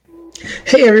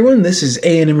Hey everyone, this is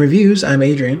A&M Reviews. I'm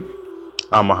Adrian.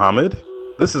 I'm Mohammed.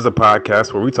 This is a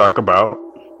podcast where we talk about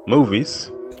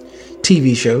movies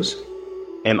TV shows.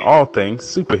 and all things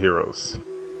superheroes.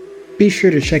 Be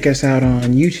sure to check us out on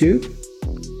YouTube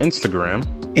Instagram,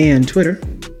 and Twitter.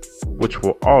 which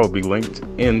will all be linked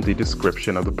in the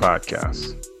description of the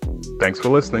podcast. Thanks for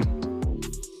listening.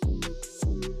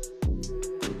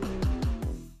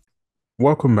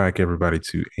 Welcome back, everybody,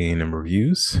 to A&M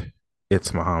Reviews.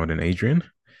 It's Mohammed and Adrian,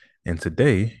 and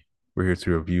today we're here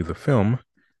to review the film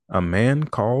A Man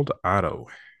Called Otto.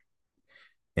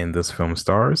 And this film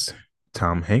stars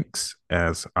Tom Hanks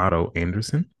as Otto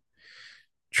Anderson,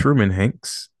 Truman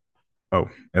Hanks,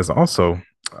 as also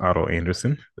Otto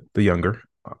Anderson, the younger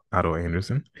Otto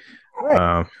Anderson, Right.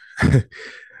 uh,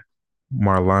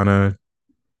 Marlana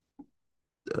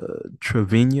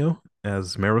Trevino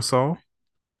as Marisol,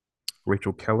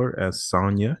 Rachel Keller as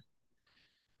Sonia,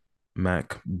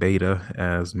 Mac Beta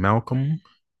as Malcolm,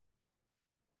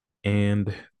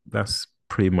 and that's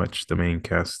pretty much the main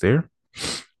cast there.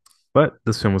 But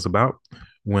this film was about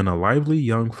when a lively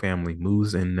young family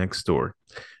moves in next door.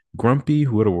 Grumpy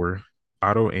widower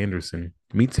Otto Anderson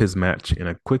meets his match in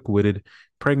a quick witted,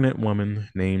 pregnant woman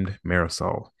named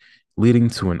Marisol, leading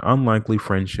to an unlikely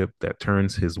friendship that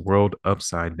turns his world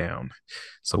upside down.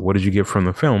 So, what did you get from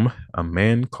the film A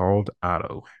Man Called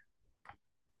Otto?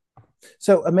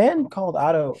 So, A Man Called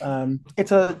Otto.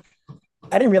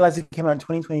 I didn't realize it came out in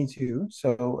 2022.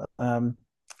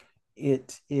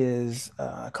 It is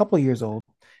a couple of years old.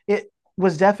 It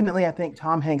was definitely, I think,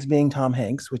 Tom Hanks being Tom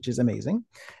Hanks, which is amazing.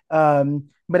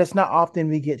 But it's not often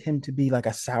we get him to be like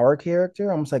a sour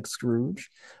character, almost like Scrooge.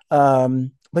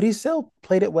 But he still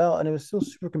played it well, and it was still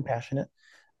super compassionate.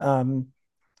 Um,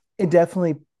 it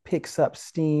definitely picks up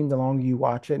steam the longer you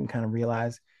watch it and kind of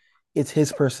realize it's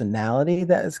his personality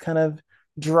that is kind of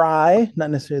dry,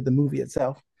 not necessarily the movie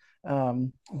itself.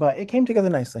 But it came together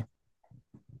nicely.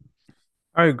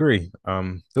 I agree.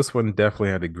 This one definitely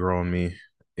had to grow on me.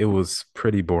 It was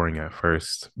pretty boring at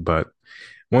first, but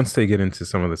once they get into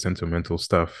some of the sentimental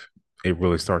stuff, it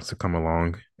really starts to come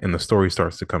along and the story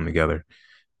starts to come together.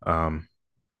 Um,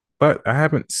 but I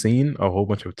haven't seen a whole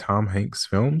bunch of Tom Hanks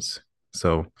films,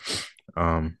 so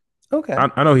um, Okay.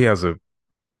 I know he has a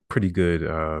pretty good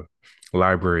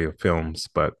library of films,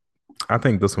 but I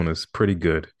think this one is pretty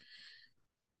good.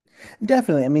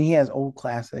 Definitely. I mean, he has old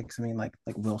classics. I mean, like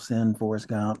Wilson, Forrest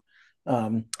Gump.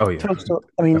 Oh yeah, Toy Story,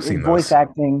 I I've mean, seen voice those.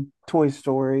 acting, Toy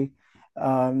Story.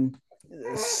 Um,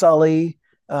 Sully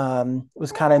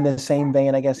was kind of in the same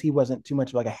vein. I guess he wasn't too much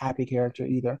of like a happy character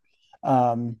either.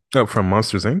 Um, Oh, from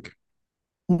Monsters Inc.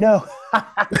 no,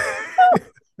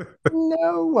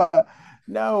 no,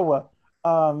 no.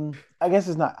 I guess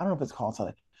it's not. I don't know if it's called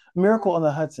something. Miracle on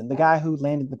the Hudson, the guy who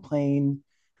landed the plane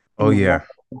in Oh New Orleans, yeah,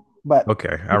 but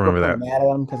okay, I people were remember kind of that. mad at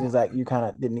him because he's like, you kind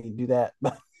of didn't need to do that.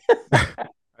 But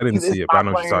I didn't it's see it, but I my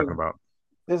know what you're talking plane. about.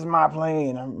 This is my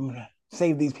plane. I'm gonna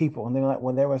save these people. And they're like,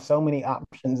 well, there were so many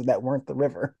options that weren't the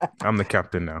river. I'm the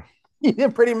captain now. Yeah,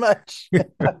 pretty much.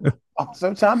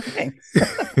 Also, Tom Hanks.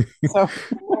 So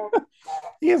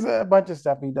he has a bunch of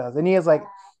stuff he does, and he has like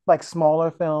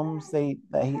smaller films. I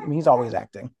mean, he's always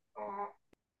acting.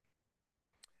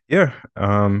 Yeah,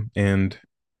 and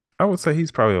I would say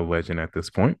he's probably a legend at this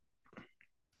point.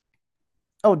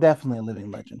 Oh, definitely a living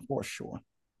legend for sure.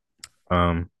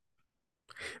 Um,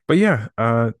 but yeah,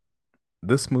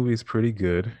 this movie is pretty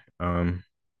good.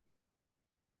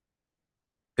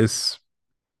 It's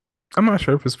I'm not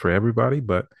sure if it's for everybody,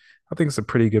 but I think it's a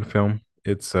pretty good film.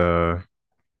 It's kind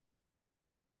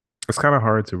of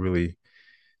hard to really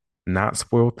not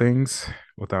spoil things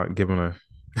without giving a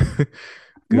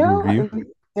good No, review.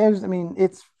 I mean,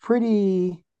 it's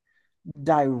pretty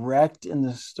direct in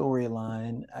the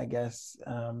storyline, I guess.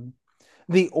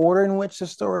 The order in which the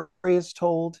story is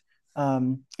told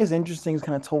is interesting. It's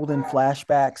kind of told in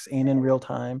flashbacks and in real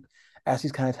time as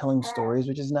he's kind of telling stories,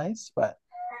 which is nice. But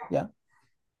yeah,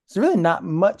 it's really not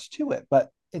much to it, but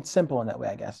it's simple in that way,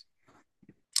 I guess.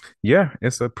 Yeah,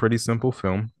 it's a pretty simple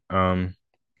film.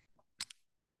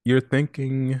 You're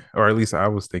thinking, or at least I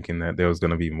was thinking that there was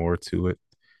going to be more to it.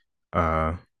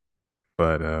 Uh,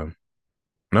 but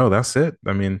no, that's it.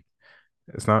 I mean,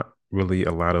 it's not really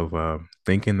a lot of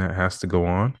thinking that has to go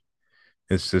on.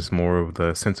 It's just more of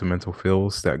the sentimental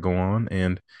feels that go on.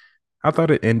 And I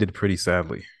thought it ended pretty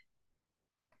sadly.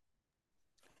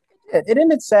 It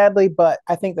ended sadly, but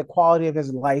I think the quality of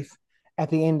his life at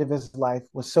the end of his life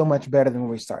was so much better than when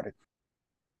we started.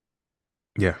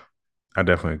 Yeah, I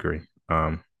definitely agree.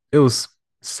 It was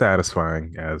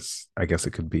satisfying as I guess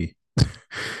it could be.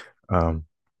 um,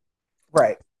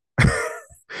 Right.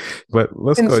 But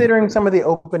let's go. Considering some of the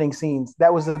opening scenes,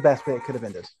 that was the best way it could have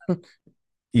ended.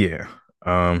 Yeah.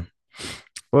 Um,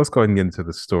 let's go ahead and get into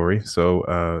the story.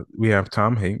 So we have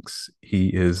Tom Hanks. He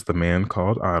is the man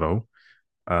called Otto.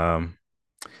 Um,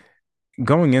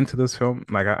 going into this film,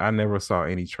 like I never saw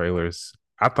any trailers.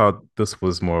 I thought this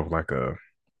was more of like a,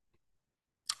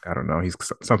 I don't know, he's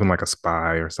something like a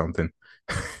spy or something.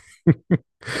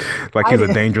 Like I he's a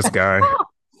didn't. dangerous guy.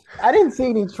 I didn't see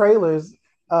any trailers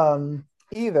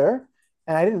either,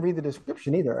 and I didn't read the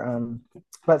description either.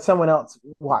 But someone else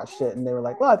watched it and they were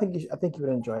like, "Well, I think you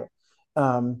would enjoy it."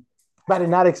 But I did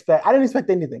not expect. I didn't expect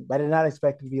anything. But I did not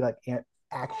expect it to be like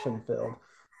action filled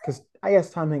because I guess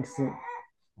Tom Hanks isn't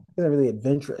really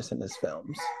adventurous in his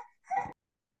films.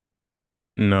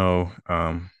 No,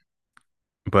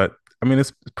 but I mean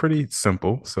it's pretty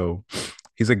simple. So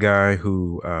he's a guy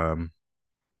who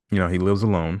he lives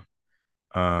alone.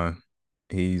 Uh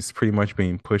he's pretty much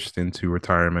being pushed into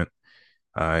retirement.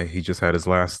 He just had his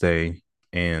last day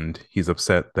and he's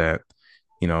upset that,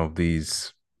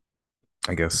 these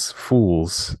I guess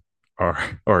fools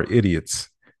or idiots,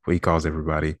 what he calls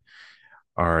everybody,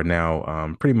 are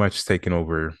now pretty much taking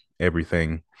over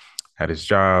everything at his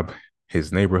job,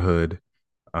 his neighborhood.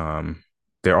 Um,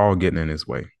 they're all getting in his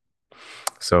way.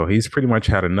 So he's pretty much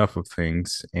had enough of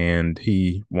things and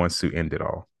he wants to end it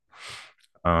all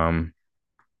um,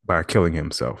 by killing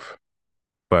himself.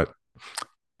 But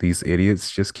these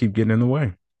idiots just keep getting in the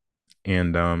way.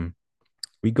 And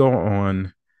we go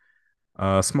on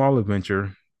a small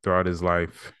adventure throughout his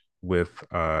life with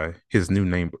his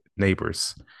new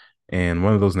neighbors. And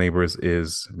one of those neighbors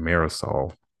is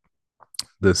Marisol,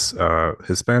 this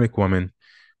Hispanic woman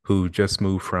who just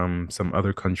moved from some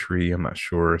other country. I'm not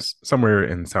sure, somewhere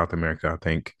in South America, I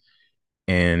think.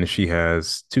 And she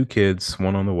has two kids,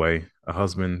 one on the way, a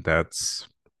husband that's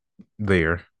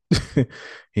there.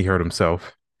 He hurt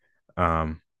himself.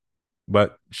 Um,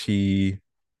 but she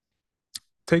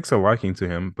takes a liking to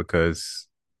him because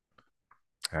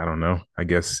I don't know. I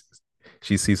guess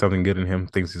she sees something good in him,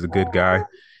 thinks he's a good guy,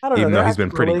 I don't know. even though Their he's been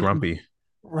actual pretty relation, grumpy.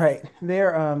 right?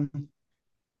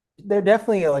 They're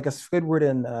definitely like a Squidward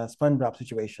and SpongeBob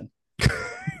situation.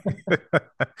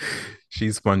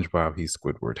 She's SpongeBob, he's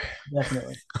Squidward.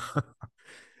 Definitely.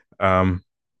 um,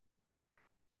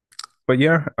 but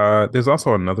yeah, there's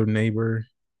also another neighbor.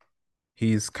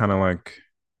 He's kind of like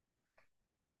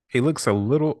he looks a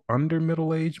little under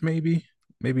middle age, maybe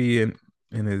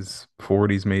in his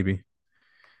 40s, maybe.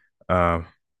 Uh,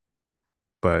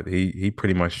 but he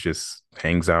pretty much just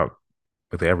hangs out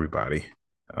with everybody.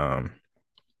 Um,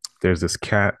 there's this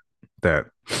cat that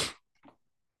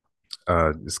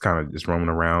is kind of just roaming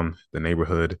around the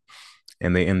neighborhood,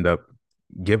 and they end up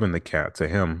giving the cat to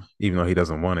him, even though he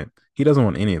doesn't want it. He doesn't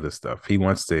want any of this stuff. He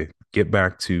wants to get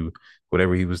back to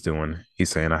whatever he was doing. He's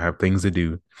saying, I have things to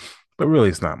do, but really,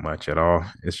 it's not much at all.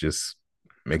 It's just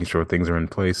making sure things are in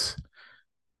place,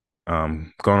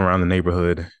 going around the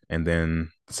neighborhood, and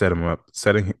then setting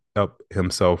up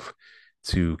himself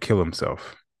to kill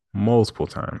himself multiple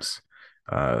times.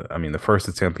 I mean, the first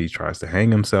attempt, he tries to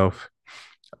hang himself,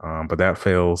 but that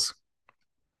fails.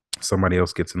 Somebody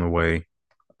else gets in the way.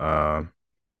 Uh,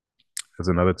 there's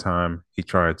another time he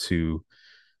tried to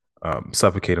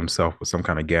suffocate himself with some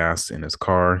kind of gas in his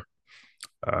car.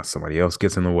 Somebody else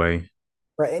gets in the way.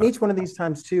 Right. And each one of these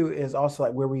times too is also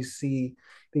like where we see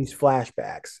these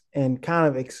flashbacks and kind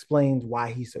of explains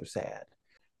why he's so sad.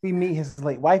 We meet his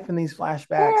late wife in these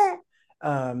flashbacks.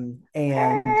 And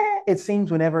it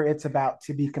seems whenever it's about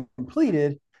to be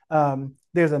completed,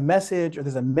 there's a message or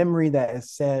there's a memory that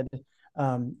is said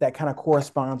that kind of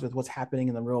corresponds with what's happening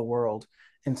in the real world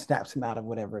and snaps him out of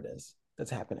whatever it is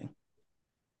that's happening.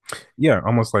 Yeah,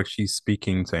 almost like she's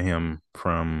speaking to him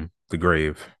from the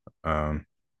grave. Um,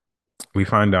 we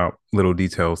find out little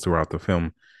details throughout the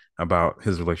film about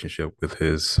his relationship with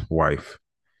his wife.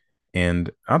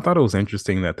 And I thought it was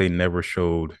interesting that they never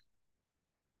showed,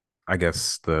 I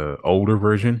guess, the older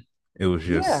version. It was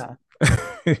just,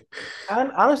 Yeah.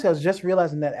 Honestly, I was just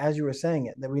realizing that as you were saying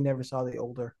it, that we never saw the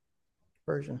older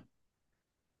version.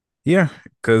 yeah,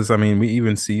 because I mean, we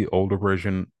even see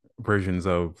versions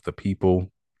of the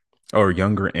people, or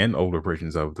younger and older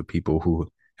versions of the people who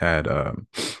had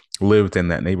lived in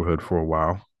that neighborhood for a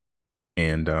while,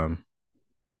 and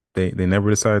they never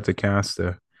decided to cast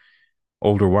a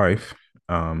older wife.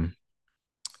 Um,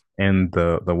 and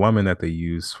the woman that they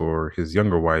use for his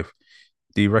younger wife,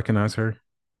 do you recognize her?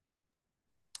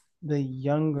 The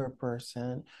younger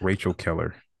person, Rachel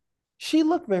Keller, she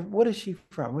looked very, what is she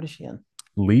from? What is she in?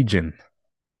 Legion.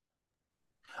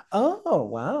 Oh,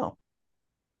 wow.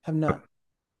 Have not.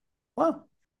 Wow.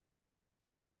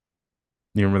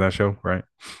 You remember that show, right?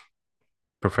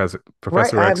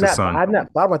 Right. Professor X's I son. have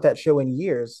not thought about that show in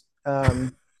years.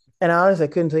 And I honestly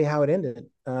couldn't tell you how it ended.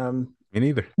 Me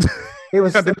neither. I There didn't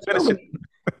was so finish it. many.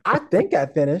 I think I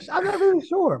finished. I'm not really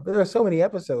sure, but there are so many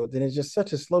episodes, and it's just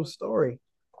such a slow story.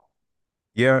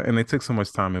 Yeah, and they took so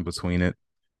much time in between it.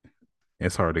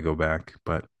 It's hard to go back,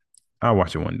 but I'll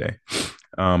watch it one day.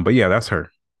 But yeah, that's her.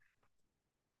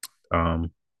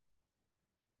 Um,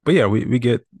 but yeah, we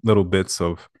get little bits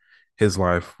of his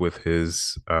life with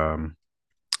his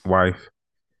wife,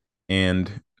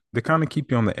 and they kind of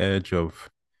keep you on the edge of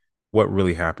what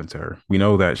really happened to her. We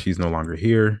know that she's no longer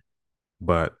here,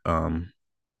 but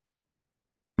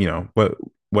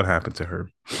what happened to her,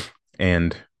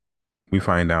 and we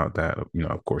find out that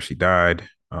of course, she died.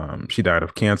 She died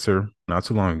of cancer not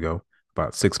too long ago,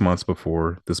 about 6 months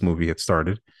before this movie had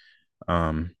started.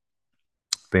 Um,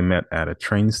 they met at a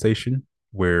train station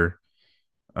where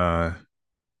uh,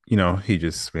 he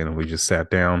just randomly just sat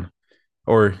down,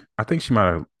 or I think she might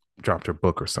have dropped her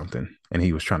book or something, and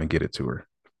he was trying to get it to her,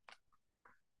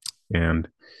 and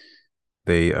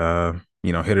they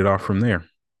hit it off from there.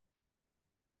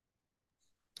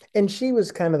 And she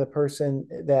was kind of the person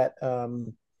that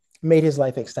made his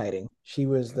life exciting. She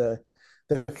was the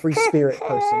free spirit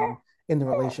person in the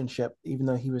relationship, even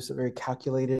though he was very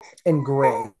calculated and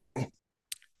gray.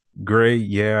 Gray,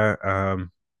 yeah.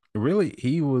 Really,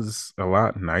 he was a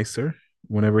lot nicer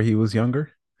whenever he was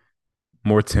younger,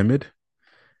 more timid.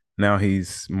 Now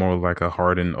he's more like a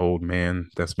hardened old man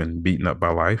that's been beaten up by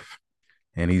life,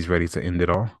 and he's ready to end it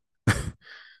all.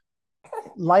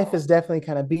 Life has definitely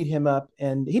kind of beat him up,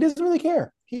 and he doesn't really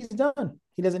care. He's done.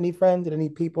 He doesn't need friends. He doesn't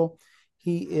need people.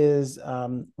 He is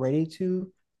ready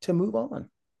to move on.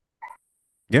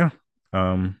 Yeah.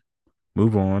 Um,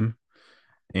 Move on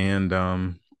and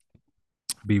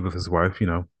be with his wife.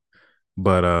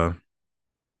 But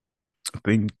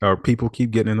think or people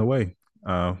keep getting in the way.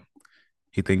 Uh,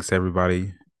 he thinks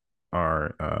everybody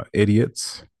are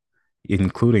idiots,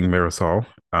 including Marisol.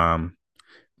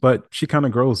 But she kind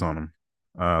of grows on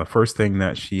him. First thing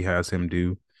that she has him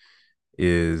do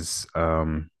is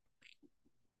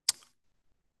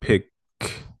pick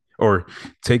or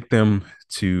take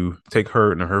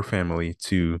her and her family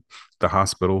to the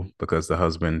hospital because the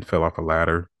husband fell off a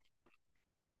ladder.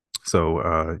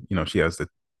 So she has the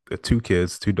two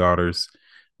kids, two daughters,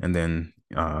 and then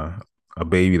a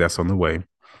baby that's on the way.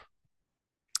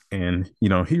 And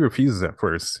he refuses at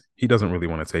first. He doesn't really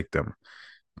want to take them,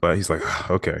 but he's like,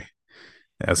 okay,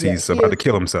 as Yeah, he's about to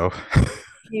kill himself.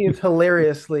 he is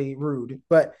hilariously rude.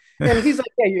 But and he's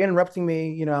like, "Yeah, you're interrupting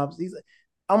me." He's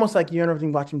almost like you're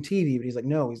interrupting watching TV. But he's like,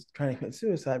 "No, he's trying to commit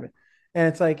suicide." And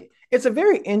it's like it's a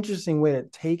very interesting way to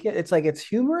take it. It's like it's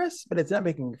humorous, but it's not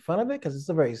making fun of it because it's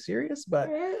still very serious. But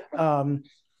um,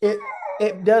 it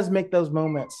it does make those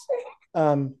moments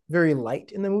very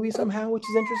light in the movie somehow, which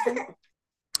is interesting.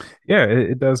 Yeah,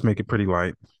 it does make it pretty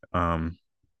light. A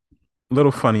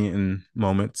little funny in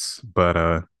moments,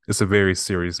 but it's a very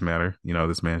serious matter.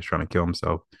 This man's trying to kill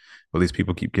himself. Well, these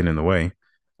people keep getting in the way.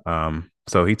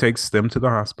 So he takes them to the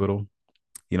hospital,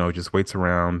 just waits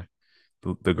around.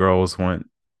 The girls want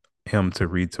him to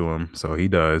read to him, so he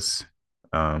does.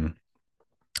 Um,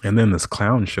 and then this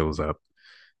clown shows up,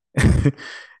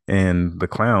 and the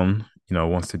clown,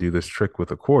 wants to do this trick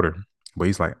with a quarter, but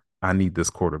he's like, I need this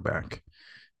quarter back.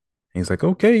 And he's like,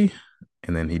 okay.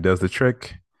 And then he does the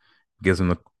trick, gives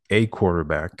him a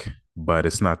quarterback, but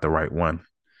it's not the right one.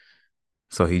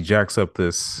 So he jacks up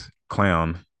this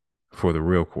clown for the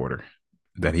real quarter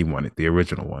that he wanted, the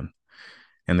original one.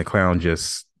 And the clown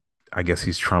just, I guess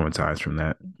he's traumatized from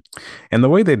that. And the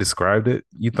way they described it,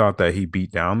 you thought that he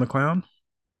beat down the clown,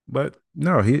 but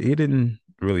no, he didn't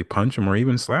really punch him or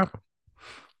even slap him.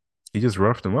 He just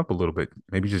roughed him up a little bit,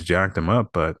 maybe just jacked him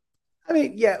up. But I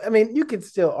mean, yeah, I mean, you could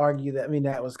still argue that. I mean,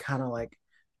 that was kind of like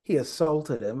he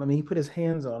assaulted him. I mean, he put his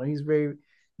hands on him. He's very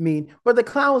mean, but the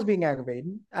clown was being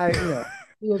aggravating.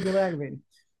 He was being aggravating.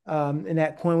 And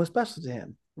that coin was special to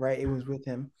him, right? It was with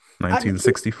him. I,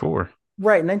 1964.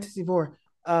 right, 1964.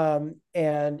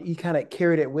 And he kind of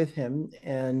carried it with him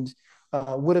and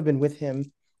would have been with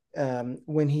him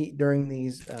when he during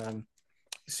these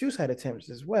suicide attempts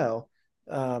as well.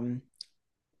 Um,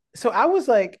 so I was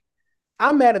like,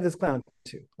 I'm mad at this clown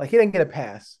too. Like he didn't get a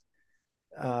pass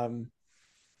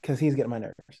because he's getting my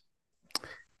nerves.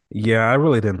 Yeah, I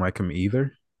really didn't like him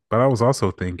either. But I was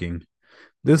also thinking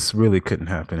this really couldn't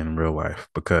happen in real life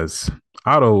because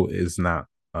Otto is not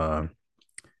uh,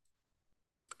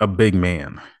 a big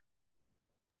man.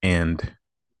 And,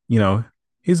 you know,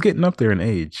 he's getting up there in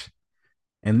age.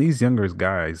 And these younger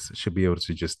guys should be able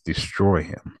to just destroy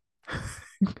him.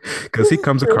 Because This he is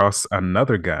comes true. across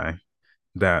another guy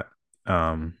that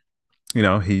Um,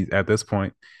 he at this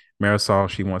point, Marisol,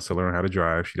 she wants to learn how to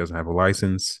drive. She doesn't have a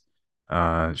license.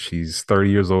 She's 30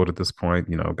 years old at this point,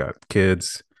 got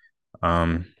kids.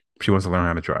 Um, she wants to learn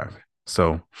how to drive.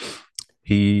 So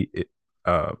he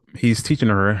he's teaching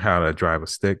her how to drive a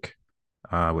stick,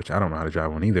 which I don't know how to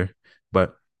drive one either.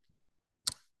 But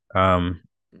um,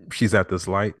 she's at this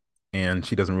light and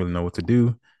she doesn't really know what to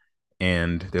do.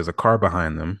 And there's a car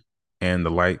behind them, and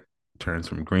the light turns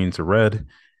from green to red,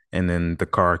 and then the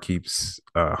car keeps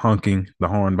honking the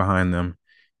horn behind them.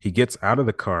 He gets out of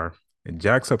the car and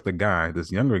jacks up the guy,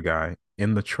 this younger guy,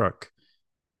 in the truck,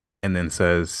 and then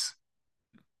says,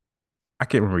 I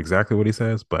can't remember exactly what he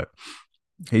says, but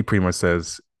he pretty much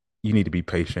says, "You need to be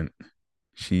patient.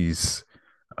 She's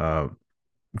uh,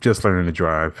 just learning to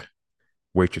drive.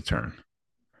 Wait your turn."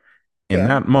 In Yeah.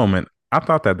 that moment, I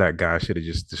thought that that guy should have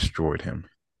just destroyed him.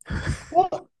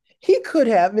 Well, he could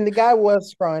have. I mean, the guy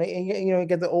was scrawny, and he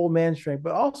got the old man strength,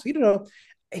 but also,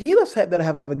 he looks like that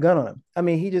have a gun on him. I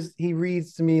mean, he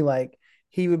reads to me like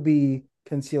he would be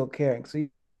concealed carrying. So you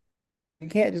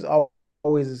can't just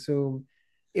always assume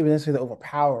it was necessarily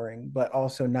overpowering, but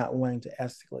also not wanting to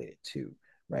escalate it too,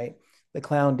 right? The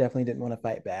clown definitely didn't want to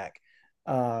fight back.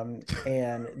 And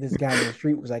this guy in the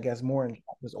street was, I guess, more in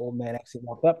shock. This old man actually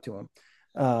walked up to him.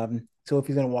 So if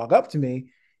he's going to walk up to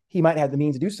me, he might have the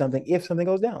means to do something if something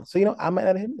goes down. So, I might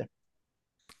not have hit him there.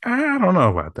 I don't know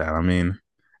about that. I mean,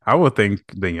 I would think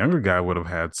the younger guy would have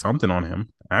had something on him,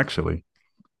 actually.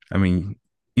 I mean,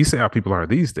 you see how people are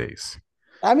these days.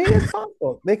 I mean, it's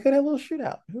possible. They could have a little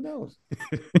shootout. Who knows?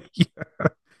 Yeah.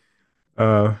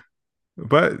 uh,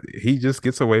 but he just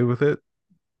gets away with it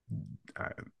uh,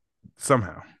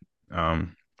 somehow.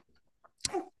 Um,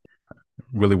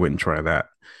 really wouldn't try that.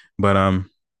 But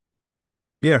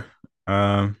yeah.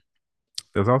 Um,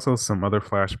 there's also some other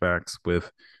flashbacks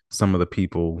with some of the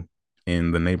people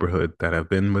in the neighborhood that have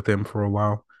been with him for a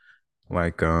while.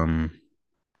 Like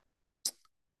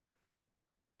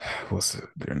what's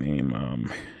their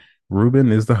name?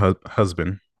 Ruben is the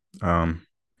husband. Um,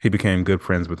 he became good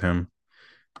friends with him.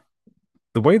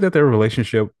 The way that their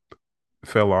relationship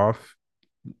fell off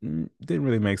didn't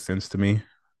really make sense to me,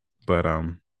 but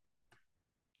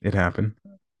it happened.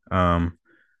 Um,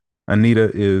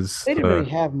 Anita is They didn't the really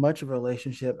have much of a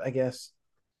relationship, I guess.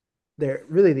 They're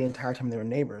really the entire time they were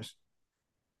neighbors.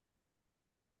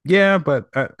 yeah, but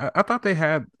I thought they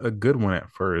had a good one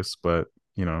at first, but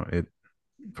it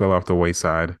fell off the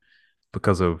wayside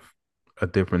because of a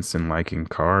difference in liking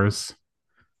cars.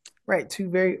 Right. Two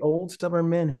very old, stubborn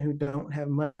men who don't have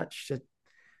much to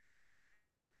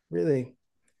really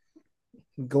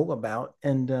go about.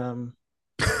 And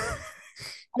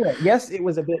yes, it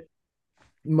was a bit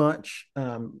much.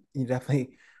 You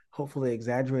definitely, hopefully,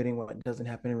 exaggerating what doesn't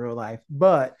happen in real life.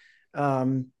 But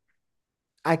um,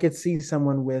 I could see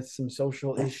someone with some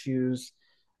social issues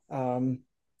um,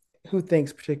 who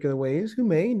thinks particular ways, who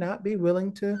may not be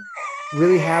willing to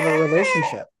really have a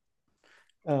relationship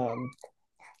um,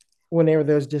 whenever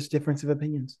there's just difference of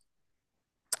opinions.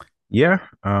 Yeah,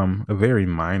 a very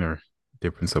minor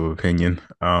difference of opinion.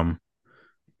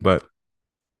 But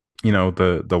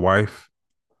the wife,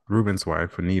 Ruben's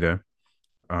wife, Anita,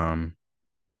 um,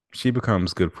 she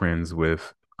becomes good friends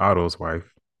with Otto's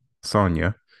wife,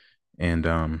 Sonia, and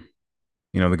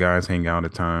the guys hang out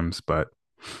at times, but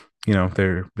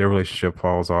their relationship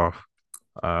falls off.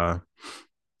 Uh,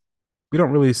 we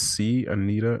don't really see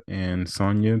Anita and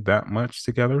Sonia that much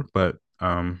together, but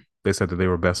they said that they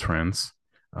were best friends.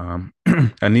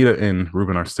 Anita and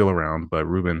Ruben are still around, but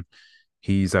Ruben,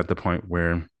 he's at the point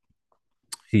where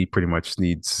he pretty much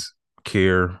needs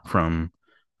care from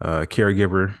a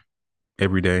caregiver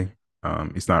every day.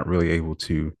 He's not really able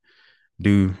to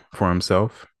do for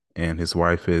himself, and his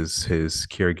wife is his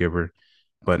caregiver,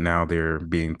 but now they're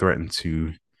being threatened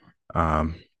to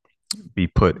um, be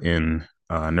put in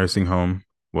a nursing home.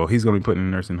 Well, he's going to be put in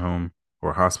a nursing home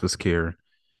or hospice care,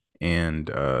 and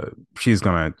she's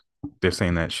going to, they're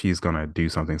saying that she's going to do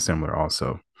something similar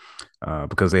also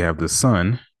because they have the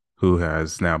son who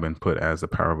has now been put as a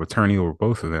power of attorney over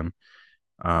both of them,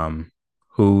 um,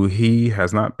 who he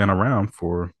has not been around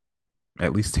for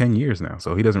at least 10 years now.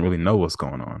 So he doesn't really know what's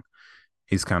going on.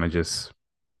 He's kind of just,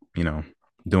 you know,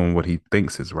 doing what he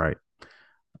thinks is right.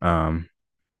 Um,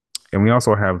 and we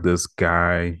also have this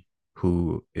guy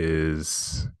who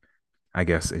is, I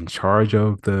guess, in charge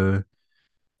of the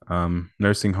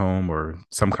nursing home or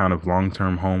some kind of long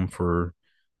term home for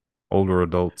older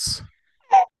adults.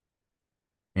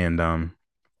 And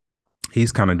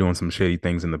he's kind of doing some shady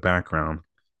things in the background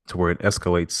to where it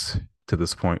escalates to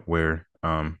this point where,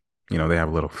 they have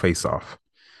a little face off.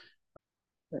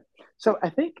 So I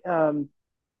think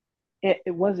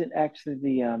it wasn't actually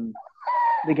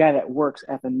the guy that works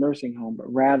at the nursing home,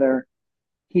 but rather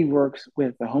he works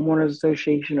with the homeowners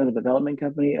association or the development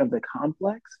company of the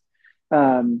complex.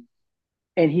 Um,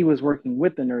 and he was working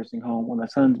with the nursing home on the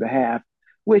son's behalf,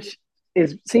 which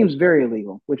is seems very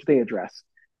illegal, which they address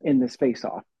in this face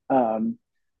off.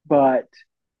 But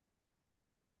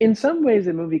in some ways,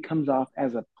 the movie comes off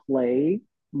as a play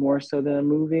more so than a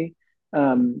movie,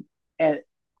 and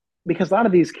because a lot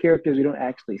of these characters we don't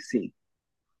actually see,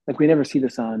 like we never see the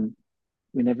son,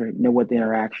 we never know what the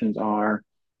interactions are.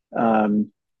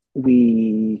 Um,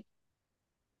 we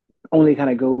only kind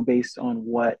of go based on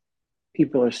what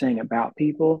people are saying about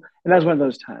people, and that's one of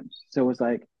those times. So it was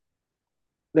like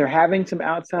they're having some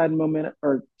outside moment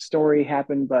or story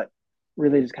happen, but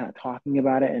really just kind of talking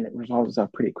about it, and it resolves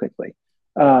itself pretty quickly.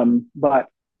 But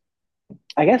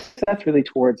I guess that's really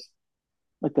towards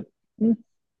like the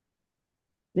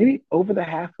maybe over the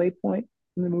halfway point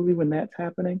in the movie when that's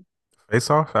happening. Face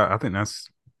Off, I think that's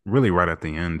really right at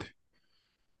the end.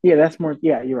 Yeah, that's more.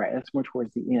 Yeah, you're right. That's more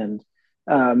towards the end.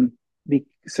 Um,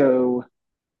 so,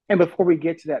 and before we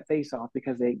get to that face off,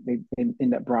 because they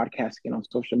end up broadcasting it on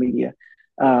social media,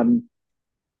 um,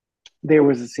 there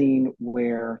was a scene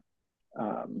where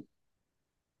um,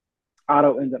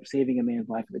 Otto ends up saving a man's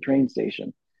life at the train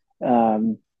station,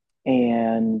 um,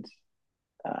 and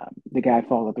the guy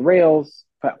falls off the rails,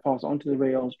 falls onto the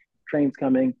rails. Train's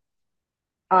coming.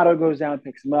 Otto goes down,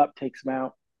 picks him up, takes him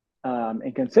out,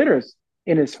 and considers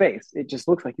in his face. It just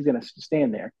looks like he's going to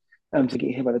stand there to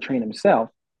get hit by the train himself.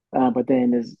 But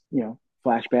then is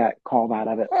flashback called out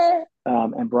of it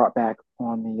and brought back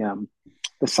on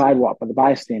the sidewalk by the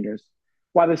bystanders.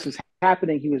 While this was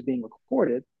happening, he was being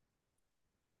recorded,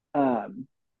 um,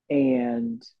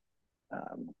 and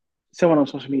um, someone on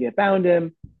social media found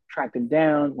him, tracked him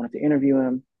down, wanted to interview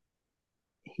him.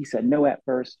 He said no at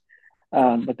first,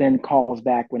 but then calls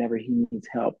back whenever he needs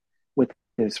help with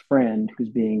his friend who's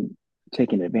being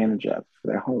taken advantage of for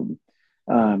their home.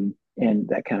 And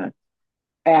that kind of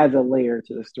adds a layer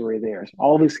to the story there. So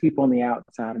all these people on the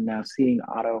outside are now seeing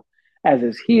Otto as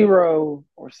his hero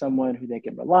or someone who they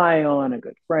can rely on, a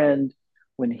good friend,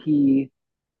 when he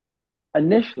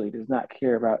initially does not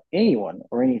care about anyone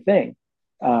or anything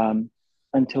um,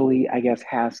 until he, I guess,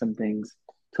 has some things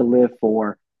to live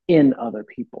for in other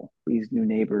people, these new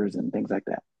neighbors and things like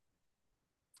that.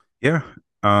 Yeah.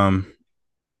 Um,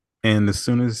 and as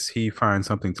soon as he finds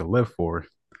something to live for,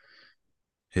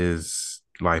 his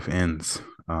life ends.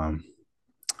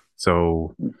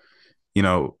 So, you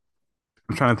know,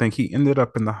 I'm trying to think. He ended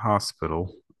up in the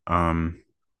hospital. I'm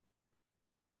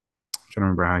trying to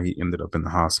remember how he ended up in the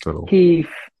hospital. He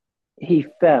he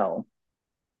fell.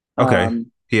 Okay.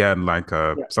 Um, He had like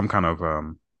yeah, some kind of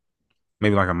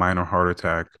maybe like a minor heart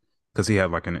attack because he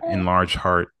had like an enlarged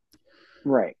heart.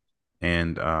 right.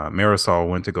 And Marisol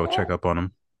went to go check up on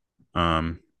him.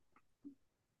 Um,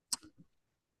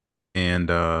 and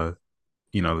the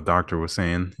doctor was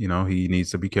saying, he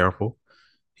needs to be careful.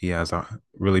 He has a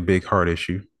really big heart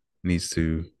issue. Needs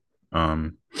to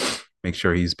um, make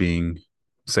sure he's being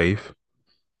safe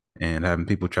and having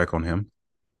people check on him.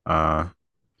 Uh,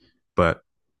 but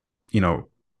you know,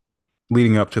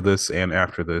 leading up to this and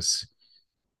after this,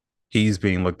 he's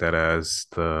being looked at as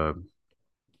the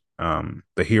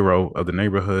hero of the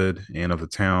neighborhood and of the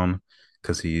town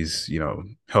because he's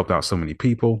helped out so many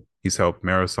people. He's helped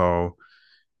Marisol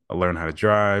learn how to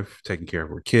drive, taking care of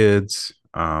her kids,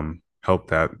 helped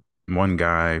that one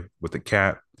guy with the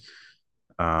cat,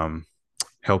 um,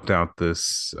 helped out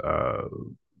this I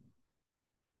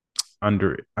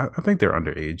think they're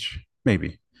underage,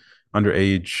 maybe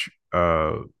underage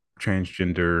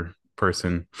transgender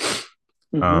person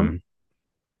Mm-hmm.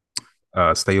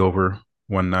 um, stay over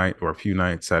one night or a few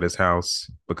nights at his house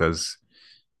because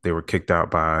they were kicked out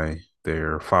by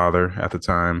their father at the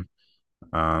time.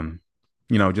 Um,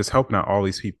 just helping out all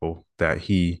these people that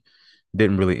he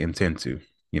didn't really intend to.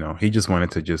 He just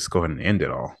wanted to just go ahead and end it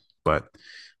all. But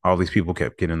all these people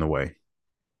kept getting in the way.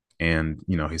 And,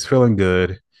 he's feeling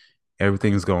good.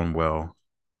 Everything's going well.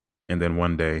 And then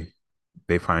one day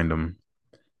they find him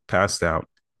passed out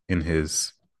in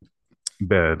his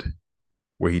bed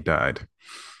where he died.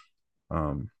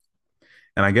 Um,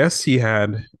 and I guess he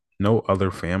had no other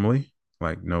family,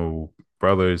 like no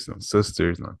brothers, no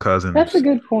sisters, no That's a cousins.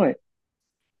 good point.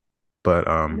 But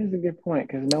That is a good point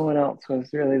because no one else was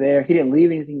really there. He didn't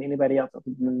leave anything to anybody else other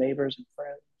than the neighbors and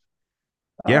friends.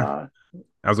 yeah, Uh,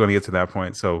 I was going to get to that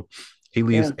point. So he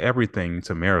leaves yeah, everything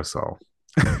to Marisol,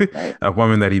 right, a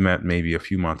woman that he met maybe a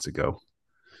few months ago.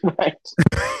 right.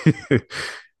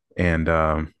 And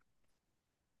I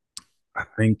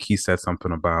think he said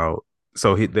something about,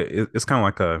 so it's kind of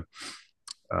like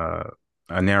uh,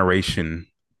 a narration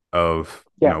of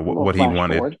Yeah, a little what he flash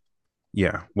wanted. forward.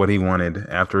 Yeah, what he wanted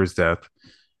after his death,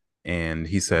 and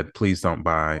he said, "Please don't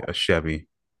buy a Chevy,"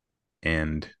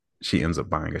 and she ends up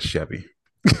buying a Chevy.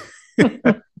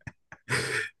 For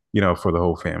the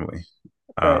whole family.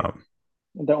 Right. Um,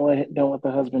 Don't let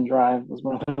the husband drive was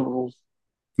one of the rules.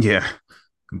 yeah,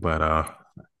 but I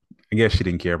guess she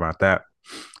didn't care about that.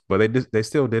 But they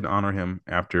still did honor him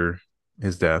after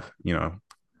his death.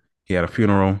 He had a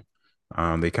funeral.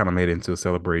 They kind of made it into a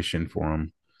celebration for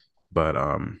him, but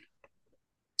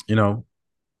you know,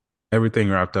 everything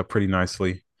wrapped up pretty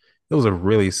nicely. It was a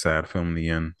really sad film in the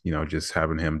end. Just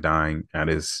having him dying at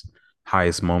his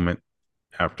highest moment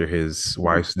after his Mhm.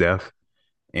 wife's death,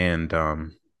 and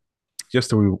just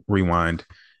to rewind,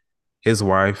 his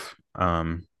wife,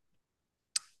 him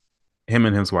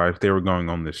and his wife, they were going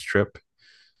on this trip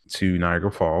to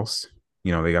Niagara Falls.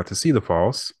 They got to see the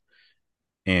falls,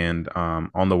 and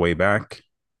on the way back,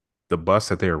 the bus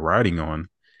that they were riding on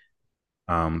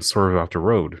swerved off the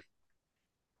road,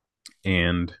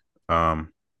 and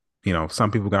um,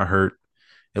 some people got hurt.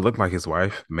 It looked like his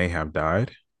wife may have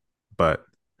died, but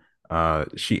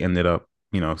she ended up,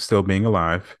 still being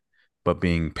alive, but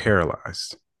being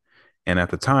paralyzed. And at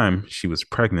the time, she was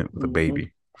pregnant with a Mhm.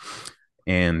 baby,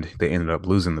 and they ended up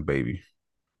losing the baby,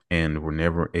 and were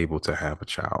never able to have a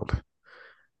child.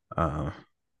 Uh,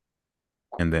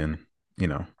 and then, you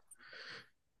know,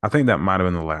 I think that might have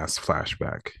been the last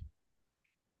flashback.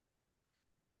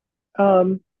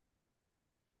 Um,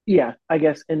 yeah, I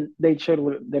guess, and they showed a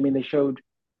little. I mean, they showed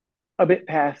a bit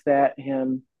past that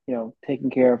him, taking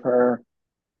care of her,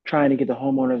 trying to get the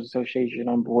homeowners association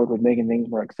on board with making things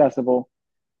more accessible.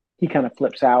 He kind of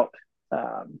flips out,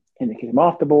 and they kick him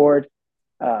off the board,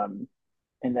 um,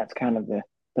 and that's kind of the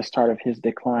start of his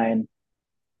decline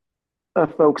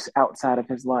of folks outside of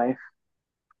his life.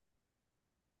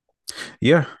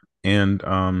 Yeah, and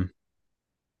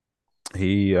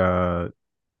he after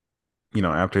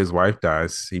his wife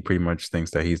dies, he pretty much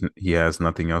thinks that he has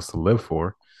nothing else to live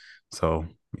for. So,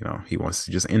 he wants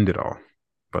to just end it all.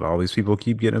 But all these people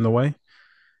keep getting in the way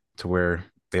to where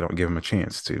they don't give him a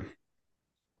chance to.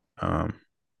 Um,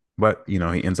 but he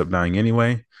ends up dying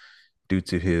anyway due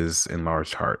to his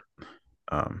enlarged heart.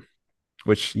 Um,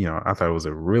 which, I thought was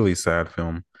a really sad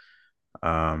film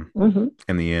Mm-hmm.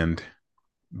 in the end,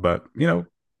 but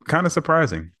kind of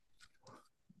surprising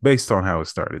based on how it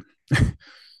started.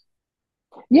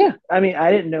 Yeah, I mean,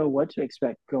 I didn't know what to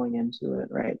expect going into it,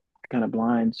 right? Kind of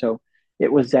blind. So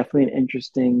it was definitely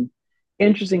an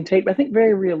interesting take, but I think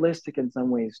very realistic in some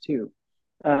ways too.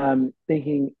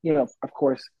 Thinking, of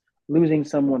course, losing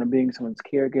someone or being someone's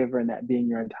caregiver and that being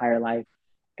your entire life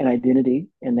and identity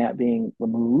and that being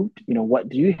removed, what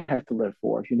do you have to live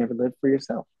for if you never lived for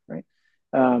yourself, right?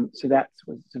 So that's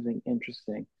was something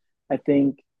interesting. I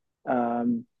think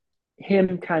um,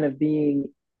 him kind of being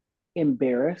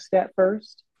embarrassed at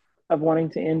first of wanting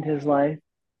to end his life,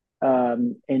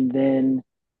 and then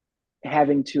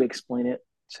having to explain it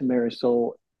to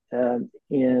Marisol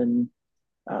in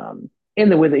in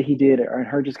the way that he did, or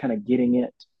her just kind of getting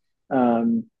it,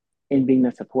 um, and being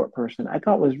the support person, I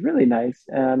thought was really nice,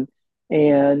 and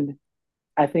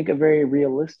I think a very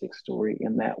realistic story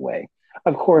in that way.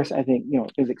 Of course, I think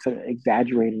physics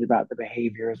exaggerated about the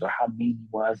behaviors or how mean he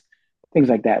was, things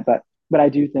like that. But I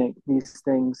do think these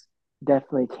things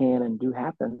definitely can and do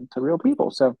happen to real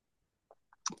people. So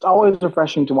it's always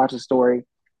refreshing to watch a story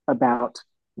about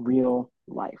real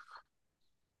life.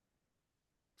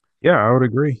 Yeah, I would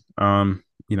agree.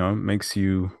 It makes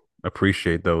you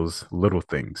appreciate those little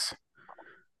things.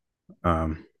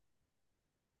 Um,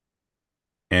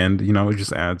 and it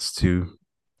just adds to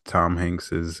Tom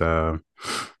Hanks's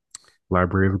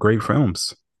library of great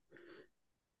films.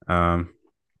 Um,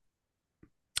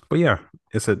 but yeah,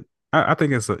 it's a I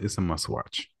think it's a must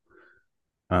watch.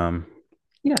 Um,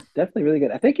 Yeah, definitely really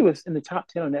good. I think it was in the top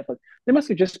 10 on Netflix. They must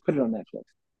have just put it on Netflix.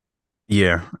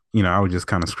 yeah, I would just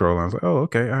kind of scroll. I was like, oh,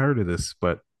 okay, I heard of this,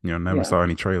 but never Yeah. saw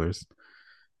any trailers.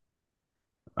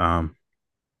 Um,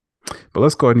 but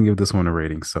let's go ahead and give this one a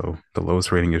rating. So the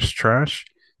lowest rating is trash,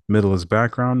 middle is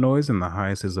background noise, and the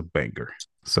highest is a banger.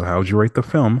 So how would you rate the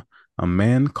film A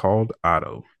Man Called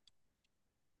Otto?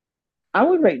 I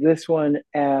would rate this one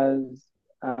as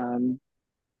um,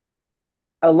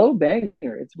 a low banger.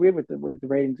 It's weird with the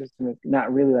rating system. It's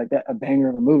not really like that a banger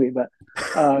of a movie, but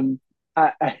um,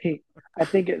 I think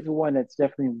it's one that's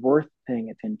definitely worth paying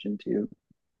attention to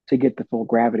get the full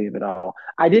gravity of it all.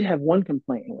 I did have one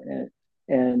complaint in it,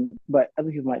 and but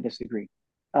other people might disagree.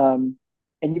 And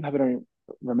you probably don't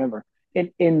remember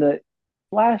in the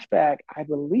flashback. I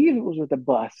believe it was with the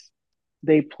bus.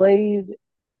 they played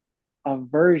a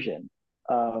version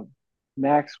of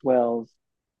Maxwell's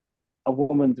A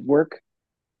Woman's Work.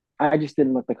 I just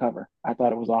didn't like the cover. I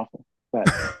thought it was awful. But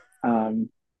um,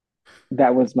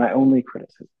 that was my only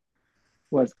criticism.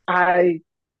 Was I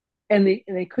and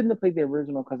they couldn't have played the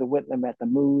original because it wouldn't have met the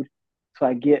mood. So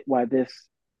I get why this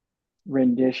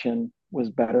rendition was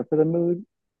better for the mood.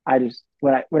 I just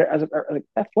when I was like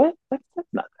that's what that's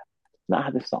not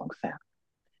how this song sounds.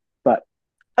 But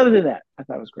other than that, I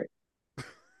thought it was great.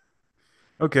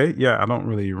 Okay, yeah, I don't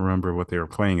really remember what they were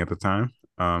playing at the time.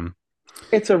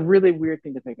 It's a really weird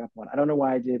thing to pick up on. I don't know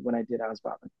why I did when I did. I was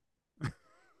bothered.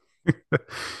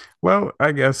 well,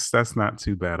 I guess that's not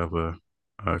too bad of a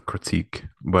critique,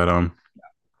 but I'm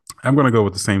gonna go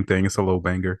with the same thing. It's a low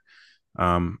banger.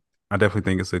 Um, I definitely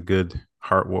think it's a good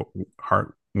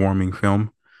heartwarming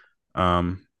film.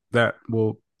 That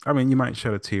will, I mean, you might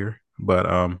shed a tear, but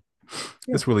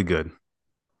Yeah, it's really good.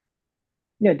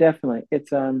 yeah, definitely. It's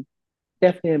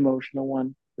definitely an emotional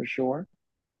one for sure.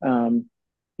 Um,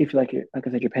 if like like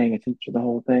I said, you're paying attention to the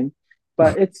whole thing,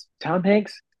 but it's Tom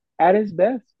Hanks at his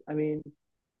best. I mean,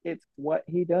 it's what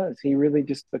he does. He really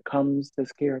just becomes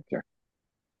this character.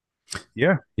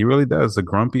 Yeah, he really does. A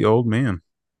grumpy old man.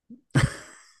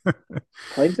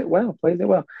 Plays it well. Plays it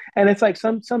well. And it's like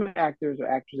some actors or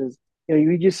actresses,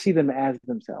 you just see them as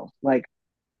themselves. Like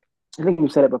I think you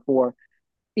said it before,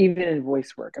 even in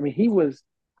voice work. I mean, he was.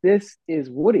 This is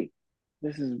Woody.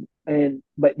 This is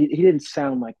but he didn't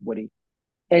sound like Woody,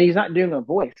 and he's not doing a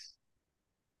voice.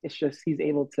 It's just he's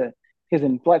able to his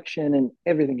inflection and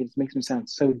everything. It just makes him sound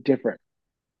so different,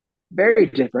 very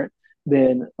different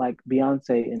than like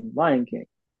Beyonce in Lion King.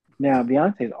 Now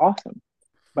Beyonce is awesome,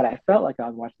 but I felt like I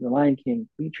was watching The Lion King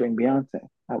featuring Beyonce.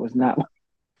 I was not.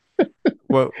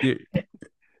 Well,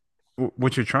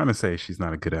 what you're trying to say is she's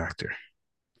not a good actor.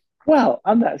 Well,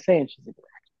 I'm not saying she's a good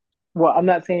actor. Well, I'm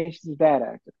not saying she's a bad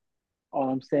actor. All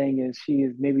I'm saying is she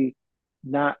is maybe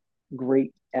not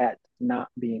great at not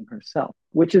being herself,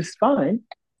 which is fine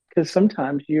because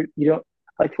sometimes you don't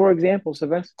like. For example,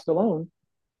 Sylvester Stallone.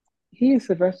 He is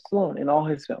Sylvester Stallone in all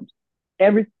his films.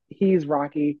 He's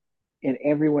Rocky in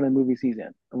every one of the movies he's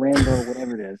in, Rambo,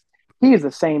 whatever it is. He is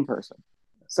the same person.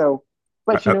 So,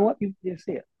 I, but you I, know what? You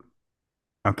see it.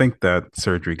 I think that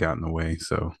surgery got in the way.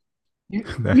 So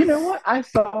You know what? I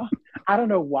saw. I don't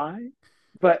know why,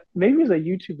 but maybe it was a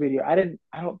YouTube video. I didn't.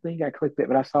 I don't think I clicked it,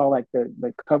 but I saw like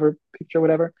the cover picture, or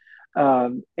whatever,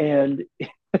 and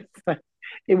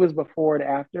it was before and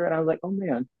after, and I was like, oh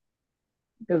man,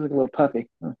 it was like a little puffy.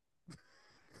 Huh.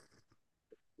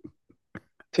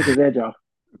 Took his edge off.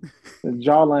 The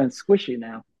jawline squishy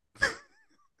now.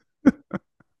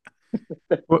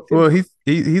 well,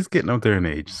 he's getting up there in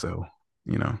age, so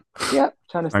you know, Yeah,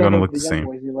 trying to not stand gonna over look the the young same.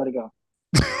 boys. You let it go.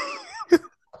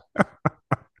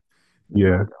 You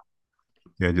let Yeah, it go.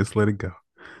 yeah, just let it go.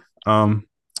 Um,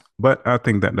 but I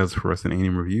think that does it for us in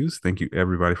Anime Reviews. Thank you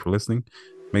everybody for listening.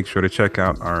 Make sure to check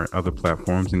out our other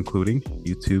platforms, including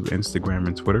YouTube, Instagram,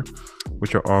 and Twitter,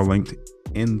 which are all linked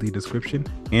in the description.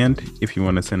 And if you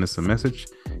want to send us a message,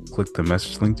 click the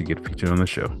message link to get featured on the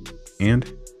show.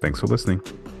 And thanks for listening.